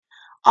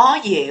Are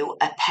you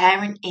a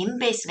parent in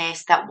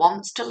business that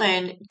wants to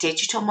learn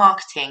digital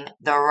marketing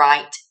the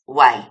right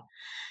way?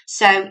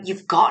 So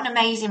you've got an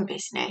amazing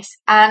business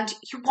and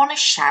you want to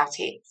shout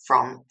it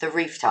from the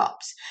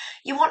rooftops.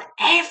 You want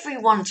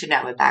everyone to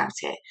know about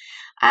it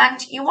and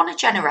you want to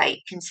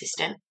generate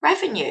consistent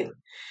revenue.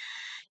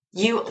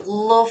 You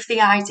love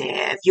the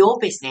idea of your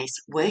business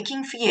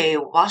working for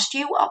you whilst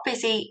you are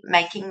busy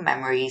making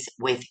memories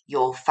with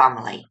your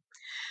family.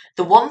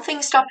 The one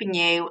thing stopping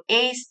you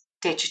is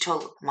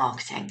digital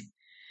marketing.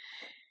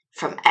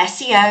 From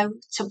SEO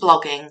to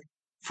blogging,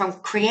 from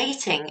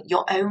creating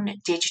your own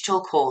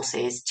digital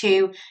courses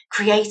to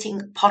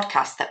creating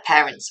podcasts that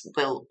parents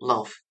will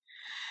love.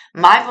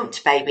 My Bump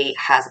to Baby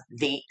has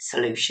the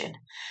solution.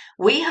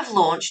 We have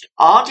launched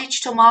our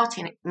digital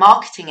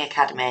marketing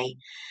academy,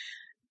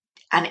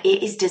 and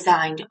it is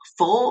designed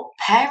for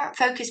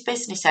parent-focused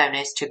business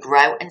owners to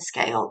grow and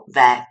scale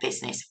their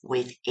business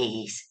with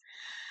ease.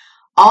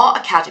 Our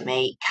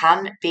academy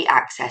can be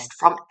accessed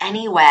from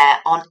anywhere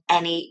on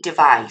any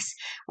device,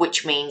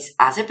 which means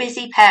as a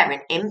busy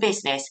parent in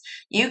business,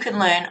 you can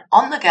learn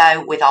on the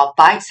go with our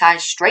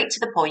bite-sized, straight to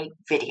the point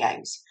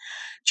videos.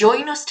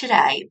 Join us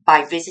today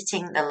by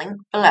visiting the link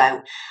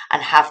below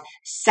and have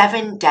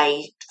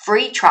 7-day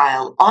free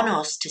trial on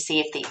us to see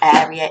if the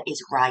area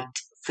is right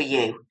for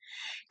you.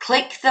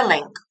 Click the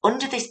link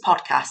under this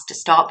podcast to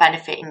start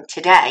benefiting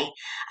today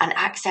and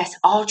access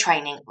our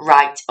training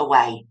right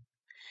away.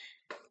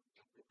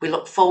 We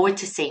look forward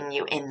to seeing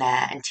you in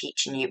there and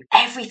teaching you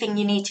everything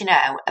you need to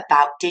know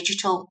about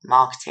digital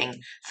marketing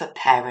for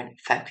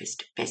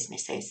parent-focused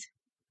businesses.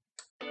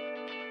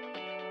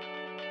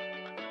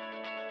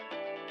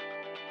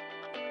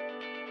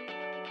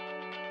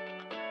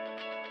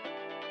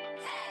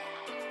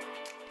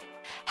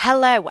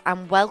 Hello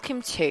and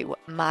welcome to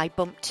My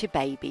Bump to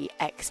Baby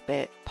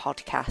Expert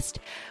Podcast,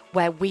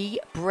 where we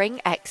bring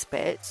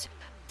experts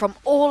from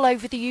all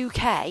over the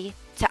UK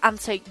to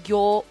answer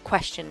your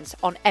questions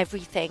on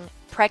everything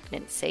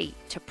pregnancy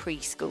to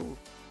preschool.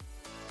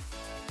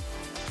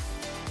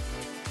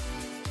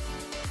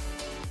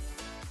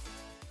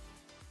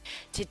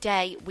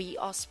 Today we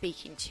are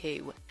speaking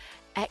to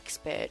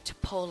expert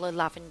Paula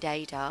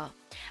Lavandada,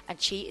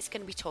 and she is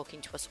going to be talking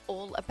to us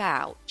all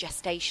about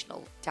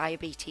gestational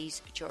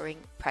diabetes during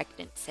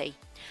pregnancy.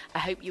 I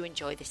hope you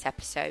enjoy this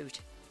episode.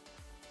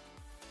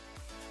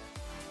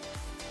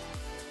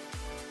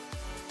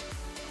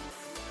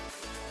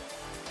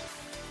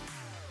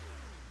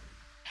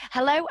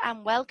 Hello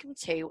and welcome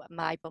to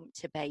My Bump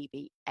to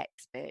Baby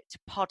Expert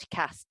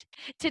Podcast.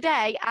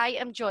 Today I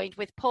am joined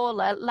with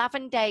Paula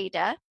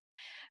Lavandada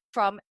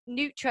from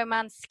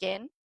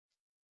Nutromanskin,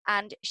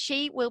 and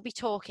she will be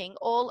talking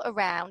all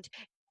around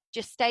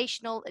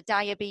gestational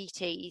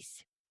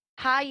diabetes.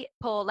 Hi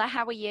Paula,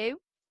 how are you?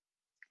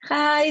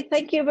 Hi,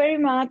 thank you very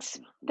much.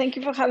 Thank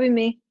you for having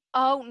me.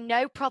 Oh,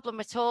 no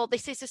problem at all.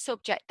 This is a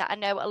subject that I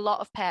know a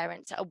lot of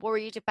parents are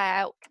worried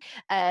about,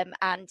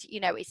 and you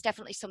know, it's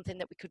definitely something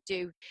that we could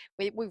do.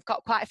 We've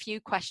got quite a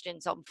few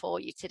questions on for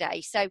you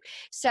today. So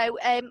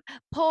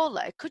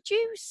Paula, could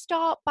you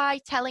start by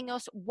telling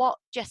us what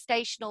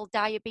gestational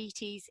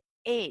diabetes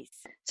is?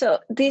 So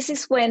this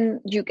is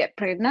when you get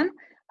pregnant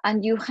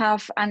and you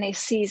have an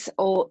excess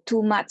or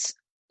too much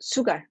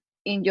sugar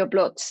in your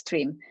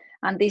bloodstream.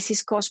 And this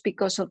is caused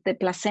because of the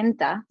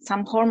placenta.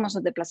 Some hormones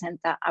of the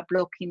placenta are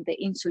blocking the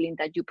insulin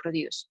that you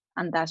produce.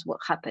 And that's what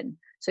happened.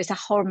 So it's a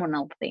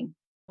hormonal thing.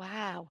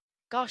 Wow.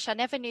 Gosh, I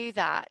never knew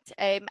that.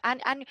 And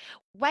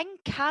when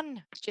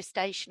can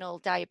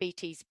gestational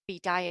diabetes be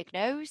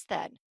diagnosed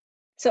then?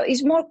 So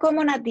it's more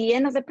common at the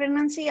end of the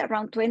pregnancy,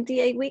 around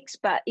 28 weeks.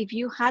 But if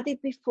you had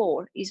it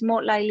before, it's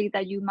more likely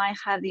that you might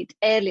have it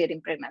earlier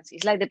in pregnancy.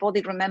 It's like the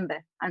body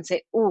remember and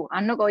say, oh,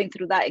 I'm not going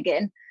through that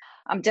again.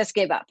 I'm just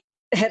gave up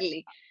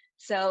early.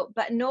 So,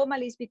 but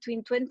normally it's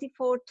between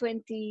 24,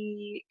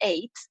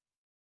 28.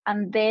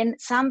 And then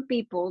some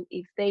people,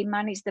 if they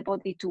manage the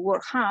body to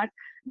work hard,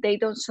 they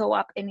don't show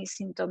up any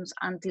symptoms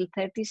until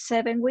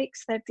 37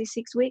 weeks,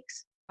 36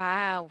 weeks.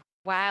 Wow.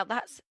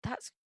 That's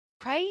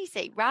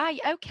crazy. Right.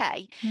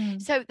 Okay.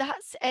 So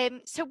that's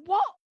so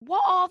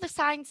what are the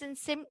signs and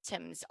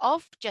symptoms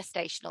of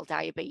gestational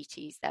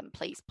diabetes then,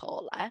 please,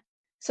 Paula?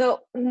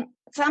 So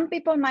some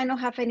people might not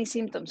have any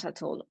symptoms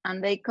at all,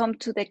 and they come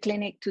to the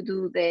clinic to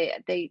do they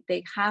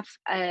have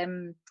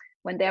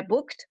when they're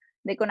booked,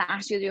 they're going to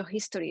ask you your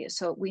history.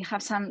 So we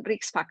have some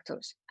risk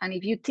factors, and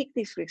if you tick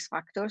these risk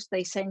factors,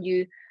 they send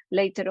you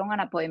later on an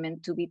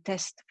appointment to be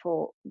tested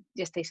for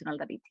gestational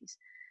diabetes.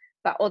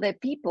 But other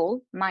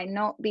people might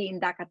not be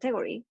in that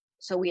category,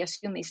 so we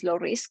assume it's low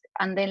risk.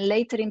 And then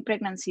later in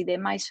pregnancy, they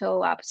might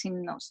show up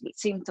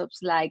symptoms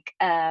like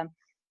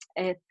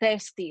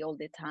thirsty all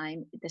the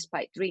time,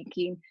 despite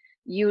drinking,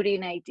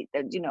 urinated,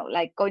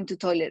 like going to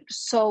toilet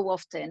so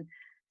often.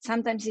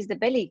 Sometimes it's the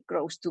belly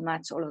grows too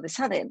much all of a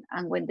sudden.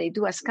 And when they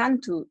do a scan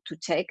to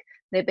check,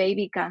 the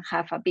baby can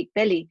have a big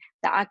belly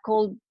that are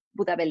called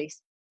Buddha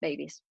bellies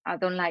babies. I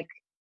don't like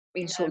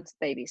insult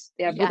babies.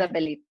 They are Buddha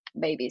belly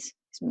babies.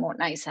 It's more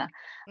nicer.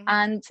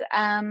 And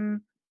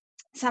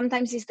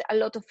sometimes it's a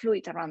lot of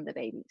fluid around the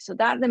baby. So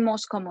that are the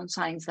most common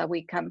signs that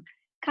we can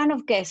kind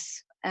of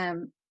guess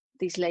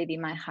this lady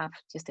might have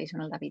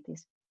gestational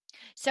diabetes.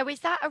 So is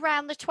that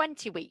around the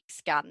 20-week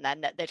scan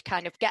then that they'd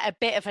kind of get a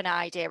bit of an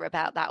idea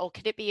about that, or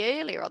could it be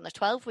earlier on the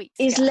 12-week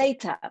scan? It's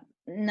later.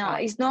 No,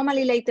 Right. It's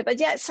normally later. But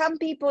yeah, some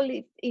people,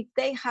 if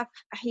they have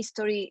a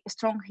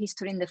strong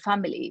history in the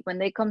family, when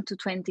they come to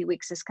 20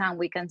 weeks scan,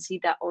 we can see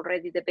that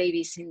already the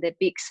baby's in the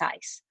big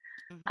size.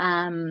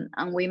 Mm-hmm.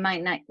 And we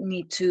might not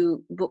need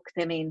to book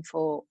them in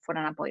for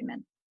an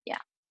appointment. Yeah.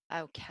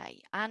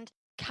 Okay. And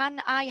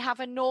can I have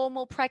a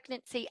normal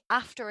pregnancy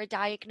after a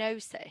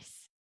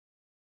diagnosis?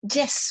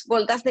 Yes,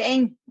 well, that's the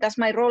aim. That's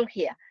my role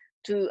here.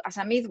 As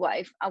a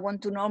midwife, I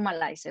want to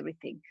normalize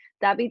everything.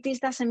 Diabetes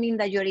doesn't mean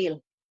that you're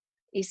ill.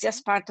 It's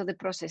just part of the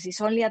process.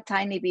 It's only a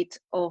tiny bit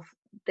of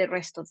the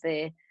rest of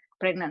the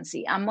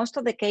pregnancy. And most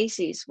of the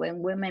cases when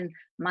women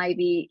might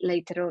be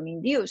later on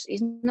induced,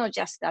 it's not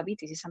just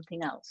diabetes, it's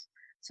something else.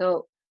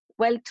 So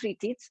well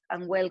treated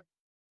and well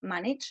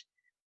managed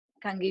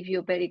can give you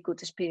a very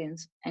good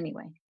experience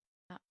anyway.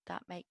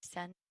 That makes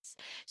sense.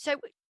 So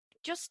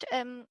just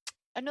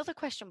another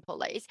question,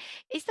 Paula, is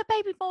the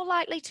baby more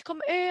likely to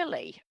come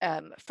early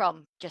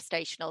from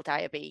gestational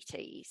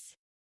diabetes?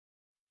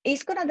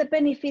 It's going to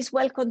depend if it's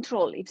well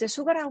controlled. If the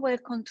sugar are well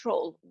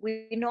controlled,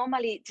 we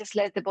normally just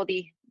let the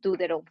body do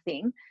their own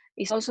thing.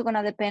 It's also going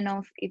to depend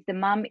on if the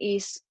mom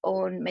is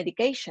on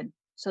medication.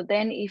 So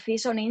then if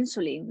he's on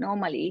insulin,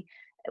 normally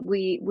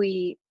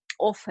we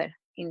offer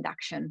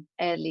induction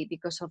early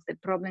because of the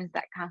problems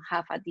that can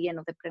have at the end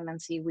of the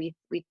pregnancy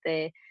with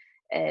the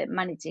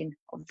managing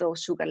of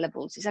those sugar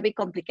levels. It's a bit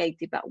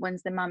complicated, but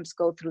once the moms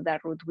go through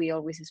that route, we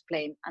always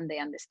explain and they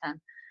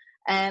understand.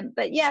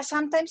 But yeah,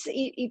 sometimes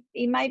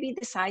it might be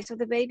the size of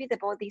the baby. The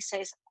body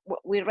says,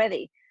 we're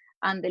ready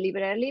and deliver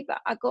early. But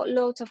I got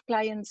lots of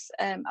clients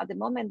at the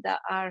moment that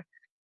are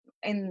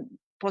in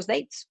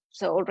post-dates,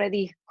 so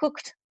already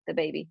cooked the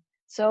baby.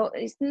 So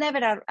it's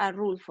never a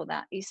rule for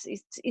that.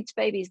 Each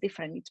baby is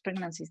different. Each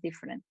pregnancy is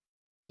different.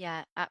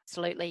 Yeah,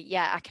 absolutely.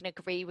 Yeah, I can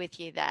agree with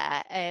you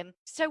there.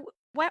 So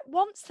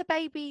once the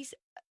baby's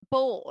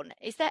born,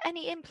 is there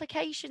any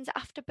implications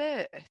after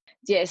birth?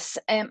 Yes,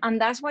 and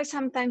that's why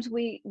sometimes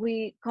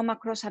we come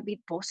across a bit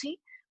bossy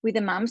with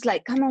the moms,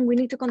 like, come on, we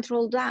need to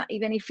control that,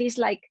 even if it's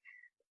like,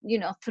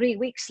 3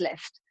 weeks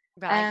left.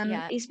 Right,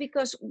 yeah. It's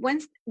because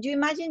once you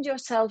imagine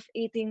yourself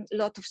eating a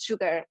lot of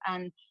sugar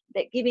and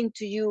they're giving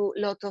to you a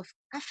lot of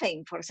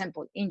caffeine, for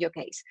example, in your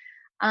case,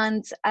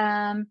 and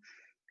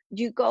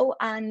you go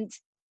and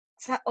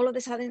all of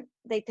a sudden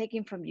they take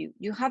it from you.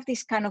 You have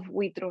this kind of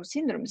withdrawal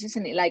syndromes,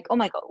 isn't it? Like, oh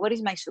my God, what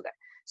is my sugar?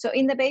 So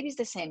in the baby, it's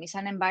the same. It's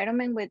an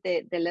environment where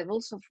the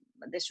levels of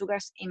the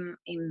sugars in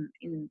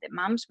the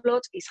mom's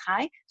blood is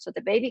high. So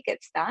the baby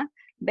gets that.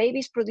 Baby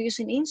is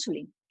producing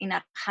insulin in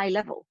a high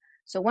level.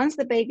 So once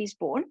the baby is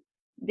born,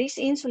 this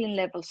insulin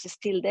levels is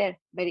still there,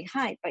 very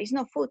high, but it's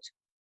not food.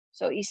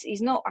 So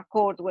it's not a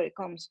cord where it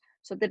comes.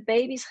 So the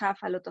babies have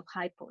a lot of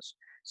hypos.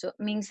 So it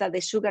means that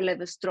the sugar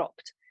levels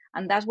dropped.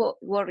 And that's what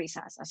worries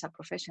us as a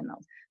professional.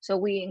 So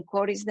we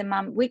encourage the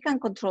mom. We can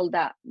control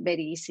that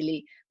very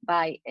easily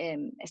by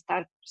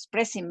start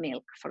expressing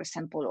milk, for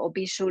example, or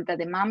be sure that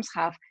the moms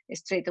have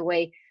straight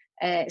away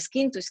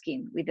skin to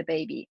skin with the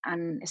baby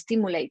and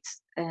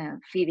stimulates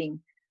feeding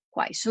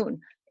quite soon.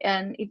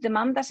 And if the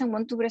mom doesn't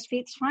want to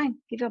breastfeed, it's fine.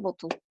 Give a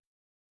bottle.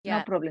 Yeah.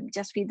 No problem.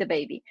 Just feed the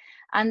baby.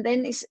 And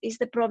then is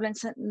the problem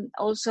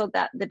also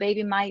that the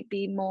baby might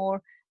be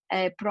more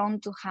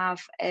prone to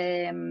have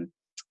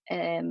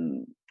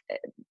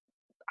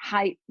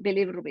high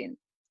bilirubin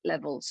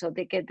level, so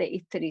they get the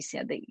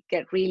icteria, they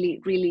get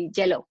really, really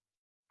yellow,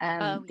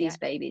 these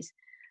babies.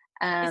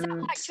 Is that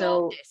like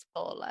jaundice,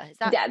 Paula? Is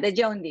that... Yeah, the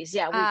jaundice,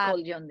 we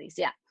call jaundice,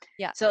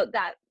 yeah. So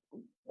that,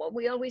 what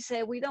we always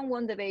say, we don't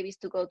want the babies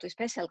to go to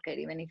special care,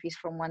 even if it's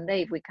from one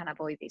day, if we can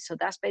avoid it. So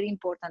that's very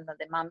important that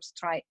the moms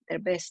try their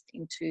best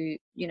into,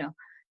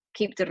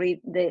 keep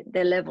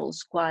the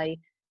levels quite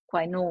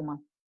normal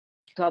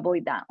to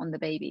avoid that on the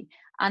baby.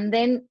 And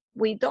then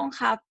we don't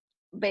have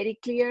very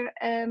clear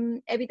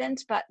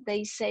evidence, but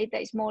they say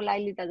that it's more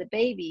likely that the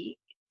baby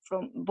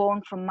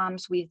born from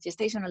moms with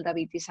gestational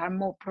diabetes are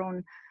more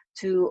prone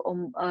to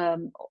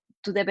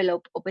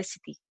develop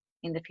obesity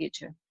in the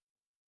future.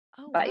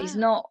 But it's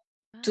not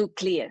too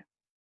clear.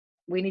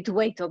 We need to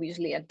wait,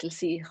 obviously, until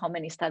see how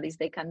many studies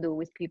they can do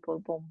with people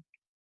born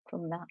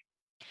from that.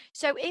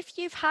 So if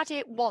you've had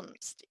it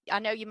once, I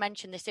know you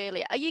mentioned this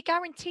earlier, are you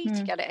guaranteed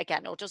to get it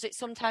again, or does it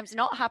sometimes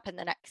not happen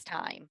the next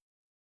time?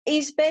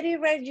 It's very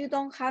rare you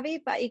don't have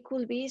it, but it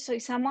could be. So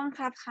if someone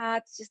have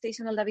had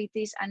gestational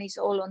diabetes and is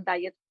all on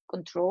diet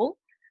control,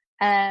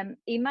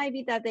 it might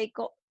be that they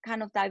got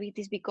kind of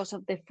diabetes because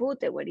of the food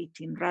they were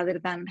eating rather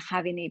than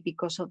having it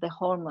because of the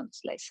hormones,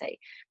 let's say.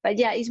 But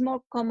yeah, it's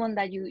more common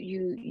that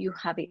you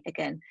have it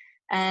again.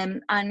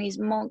 And it's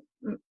more,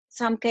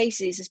 some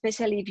cases,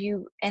 especially if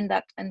you end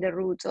up on the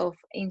route of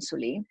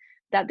insulin,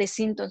 that the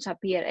symptoms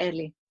appear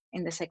early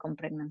in the second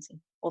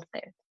pregnancy or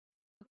third.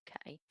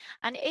 Okay.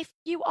 And if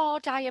you are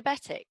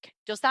diabetic,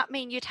 does that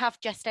mean you'd have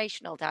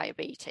gestational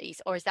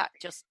diabetes, or is that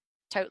just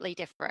totally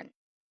different?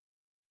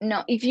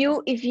 No, if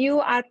you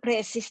are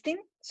pre-existing,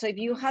 so if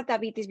you had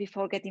diabetes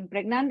before getting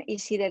pregnant,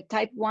 it's either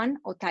type 1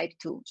 or type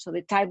 2. So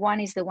the type 1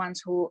 is the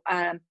ones who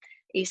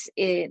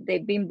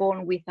they've been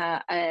born with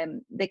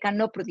they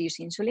cannot produce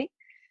insulin.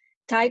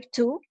 Type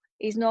 2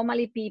 is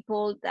normally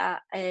people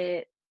that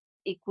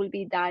it could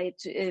be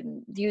diet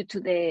due to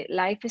the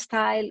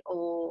lifestyle,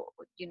 or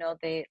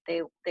the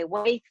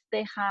weight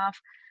they have.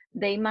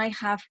 They might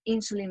have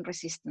insulin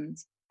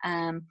resistance,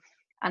 and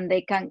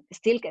they can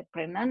still get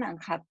pregnant and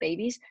have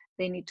babies.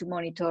 They need to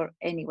monitor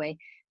anyway.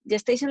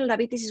 Gestational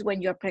diabetes is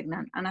when you're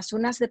pregnant, and as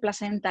soon as the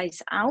placenta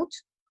is out,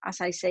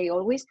 as I say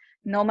always,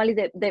 normally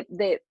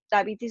the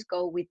diabetes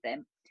go with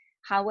them.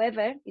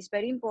 However, it's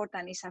very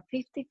important, it's a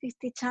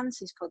 50-50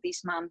 chances for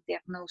this mom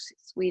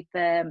diagnosis with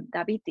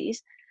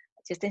diabetes,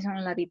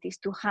 gestational diabetes,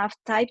 to have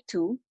type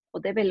 2 or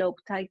develop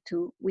type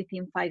 2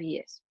 within 5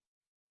 years.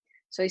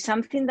 So it's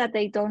something that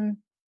they don't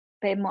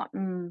pay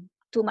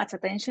too much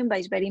attention, but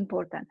it's very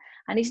important.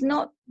 And it's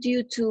not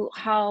due to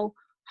how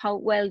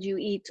well you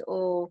eat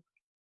or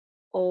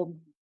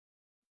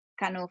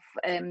kind of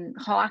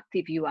how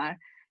active you are.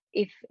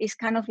 If it's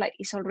kind of like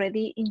it's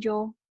already in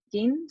your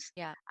genes,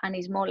 Yeah. and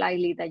it's more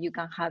likely that you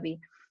can have it.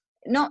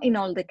 Not in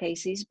all the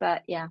cases,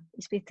 but yeah,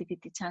 it's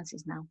 50-50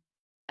 chances now.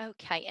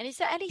 Okay. And is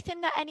there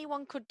anything that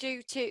anyone could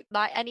do to,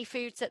 like, any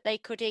foods that they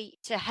could eat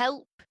to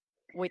help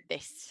with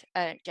this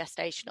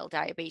gestational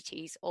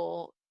diabetes?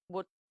 Or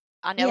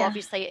I know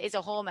obviously it is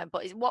a hormone,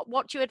 but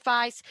what do you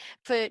advise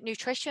for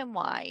nutrition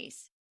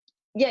wise?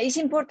 Yeah, it's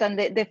important.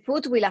 The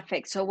food will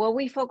affect. So what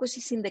we focus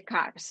is in the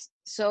carbs.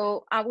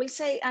 So I will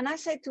say, and I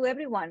say to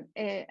everyone,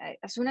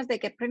 as soon as they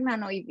get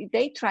pregnant, or if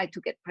they try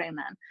to get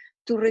pregnant,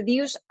 to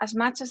reduce as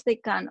much as they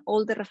can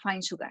all the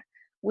refined sugar.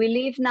 We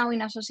live now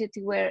in a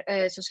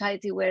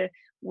society where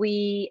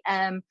we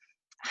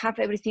have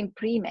everything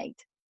pre-made.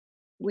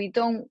 We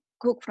don't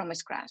cook from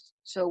scratch,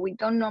 so we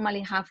don't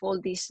normally have all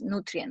these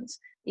nutrients.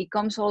 It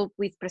comes all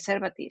with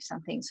preservatives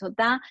and things. So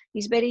that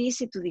is very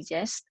easy to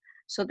digest.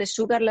 So the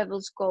sugar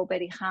levels go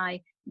very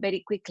high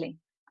very quickly.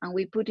 And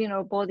we put in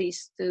our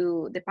bodies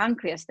to the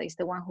pancreas, that is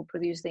the one who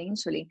produces the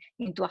insulin,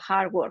 into a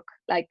hard work,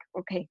 like,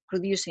 okay,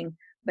 producing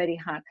very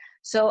hard.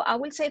 So I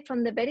will say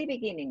from the very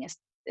beginning,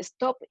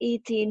 stop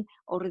eating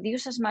or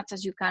reduce as much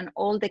as you can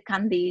all the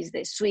candies,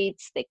 the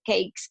sweets, the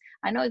cakes.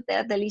 I know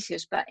they're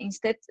delicious, but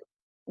instead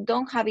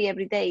don't have it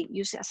every day.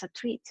 Use it as a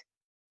treat.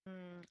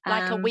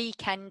 Like a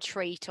weekend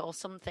treat or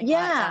something like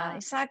Yeah, that.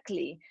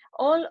 exactly.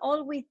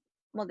 All with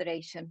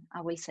moderation, I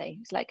will say.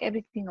 It's like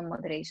everything on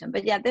moderation.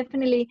 But yeah,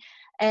 definitely.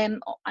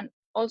 And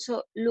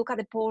also look at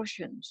the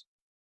portions.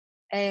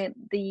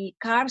 The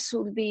carbs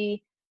should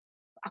be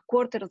a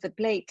quarter of the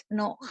plate,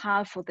 not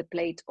half of the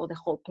plate or the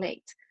whole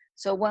plate.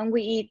 So when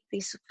we eat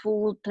this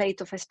full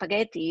plate of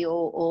spaghetti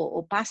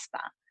or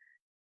pasta,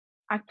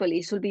 actually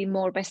it should be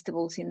more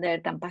vegetables in there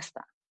than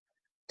pasta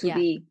to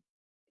be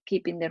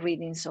keeping the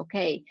readings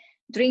okay.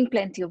 Drink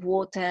plenty of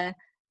water.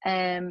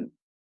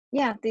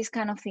 This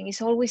kind of thing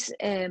is always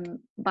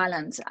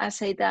balanced. I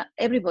say that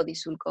everybody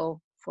should go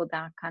for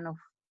that kind of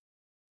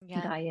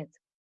diet.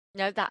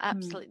 No,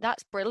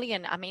 that's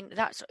brilliant. I mean,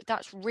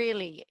 that's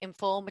really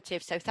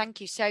informative. So thank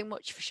you so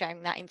much for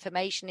sharing that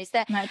information. Is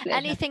there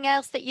anything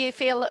else that you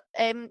feel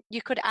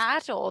you could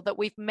add or that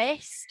we've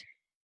missed?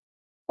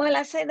 Well,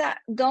 I say that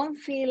don't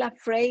feel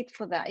afraid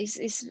for that.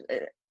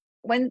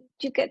 When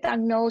you get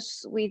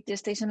diagnosed with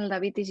gestational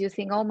diabetes, you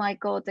think, oh my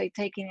God, they're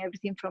taking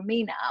everything from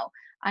me now.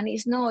 And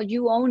it's no,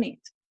 you own it.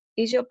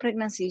 It's your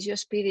pregnancy, it's your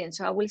experience.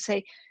 So I will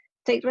say,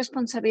 take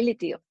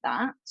responsibility of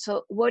that.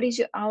 So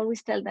I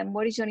always tell them,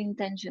 what is your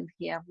intention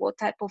here? What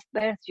type of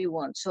birth you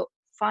want? So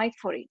fight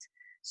for it.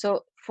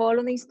 So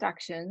follow the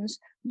instructions,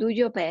 do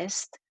your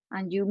best,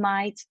 and you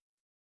might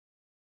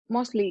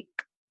mostly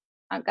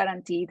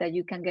guarantee that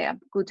you can get a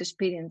good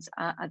experience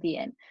at the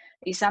end.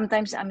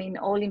 Sometimes, I mean,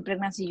 all in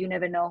pregnancy, you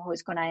never know how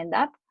it's going to end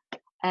up,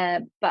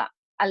 but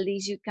at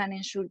least you can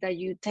ensure that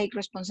you take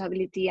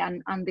responsibility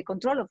and the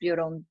control of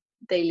your own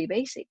daily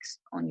basics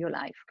on your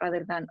life,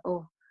 rather than,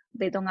 oh,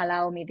 they don't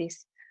allow me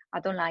this, I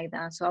don't like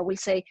that. So I will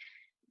say,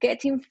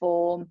 get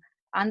informed,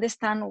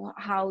 understand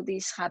how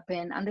this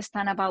happened,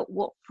 understand about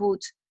what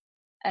foods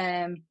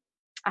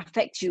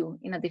affect you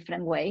in a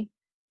different way,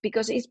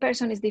 because each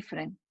person is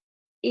different.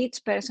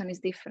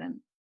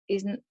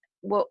 Isn't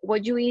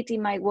what you eat, it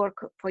might work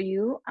for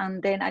you,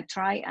 and then I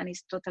try and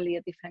it's totally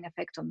a different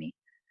effect on me.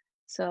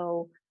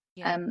 So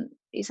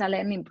it's a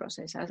learning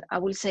process. I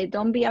will say,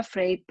 don't be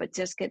afraid, but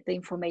just get the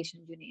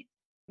information you need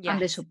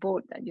and the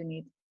support that you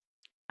need.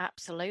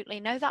 Absolutely.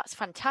 No, that's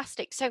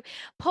fantastic. So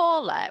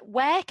Paula,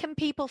 where can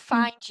people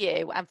find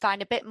you and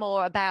find a bit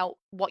more about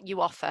what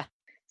you offer?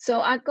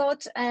 So I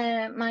got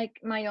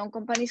my own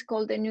company is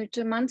called the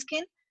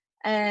Nutramanskin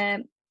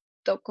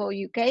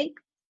 .co.uk,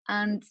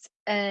 and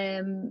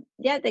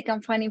they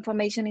can find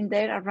information in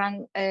there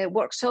around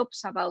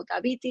workshops about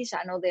diabetes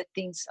and other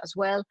things as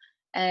well.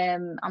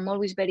 I'm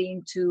always very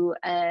into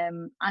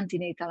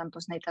antenatal and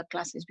postnatal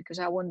classes because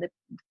I want the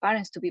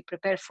parents to be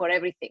prepared for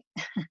everything.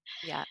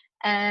 Yeah.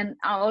 And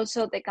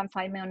also they can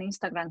find me on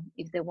Instagram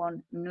if they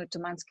want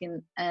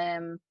Nurtumanskin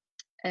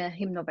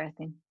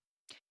hypnobirthing,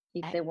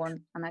 if they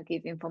want, and I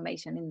give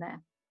information in there.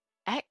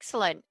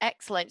 Excellent,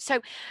 excellent.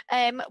 So,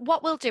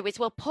 what we'll do is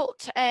we'll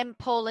put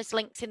Paula's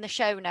links in the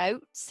show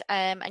notes,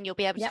 and you'll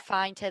be able to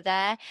find her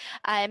there.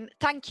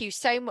 Thank you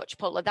so much,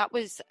 Paula. That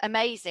was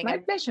amazing. My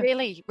and pleasure.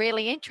 Really,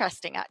 really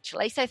interesting,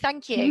 actually. So,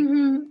 thank you.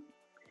 Mm-hmm.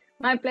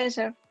 My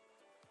pleasure.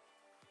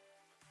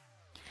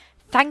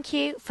 Thank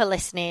you for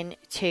listening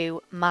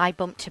to My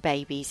Bump to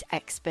Babies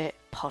Expert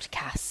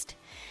Podcast.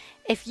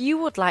 If you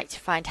would like to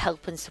find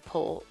help and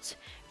support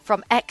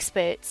from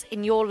experts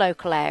in your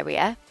local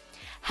area,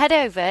 head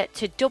over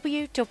to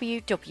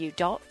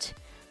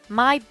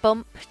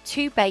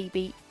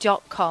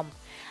www.mybumptobaby.com,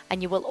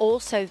 and you will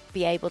also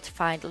be able to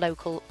find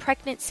local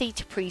pregnancy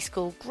to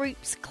preschool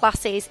groups,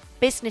 classes,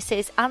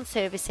 businesses and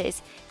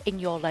services in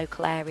your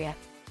local area.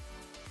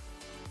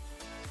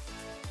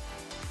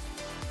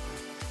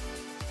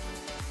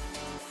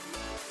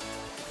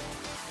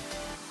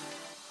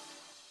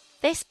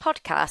 This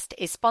podcast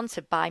is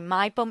sponsored by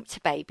My Bump to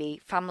Baby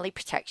Family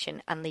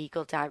Protection and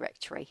Legal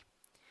Directory.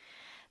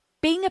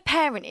 Being a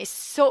parent is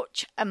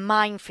such a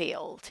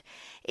minefield.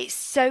 It's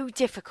so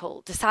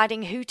difficult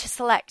deciding who to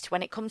select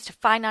when it comes to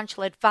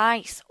financial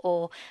advice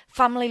or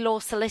family law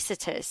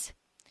solicitors.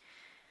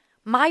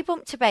 My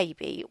Bump to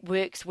Baby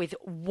works with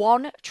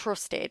one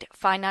trusted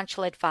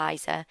financial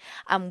advisor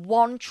and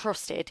one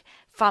trusted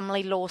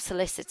family law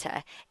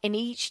solicitor in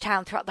each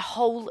town throughout the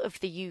whole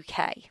of the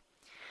UK.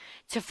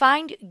 To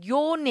find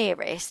your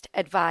nearest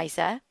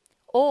advisor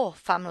or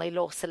family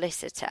law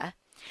solicitor,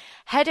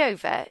 head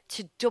over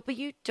to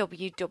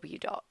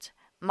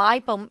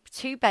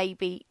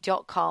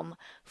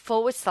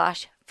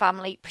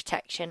www.mybumptobaby.com/family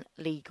protection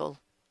legal.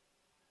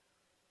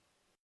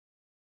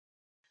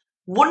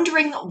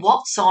 Wondering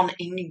what's on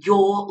in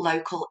your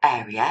local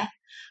area?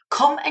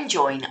 Come and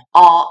join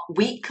our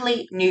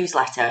weekly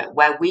newsletter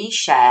where we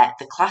share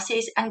the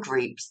classes and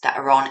groups that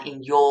are on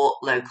in your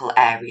local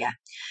area.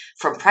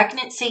 From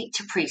pregnancy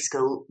to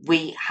preschool,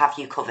 we have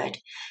you covered.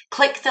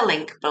 Click the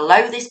link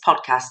below this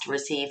podcast to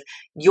receive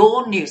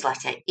your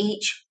newsletter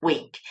each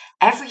week,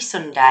 every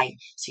Sunday,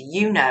 so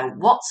you know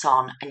what's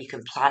on and you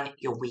can plan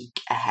your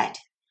week ahead.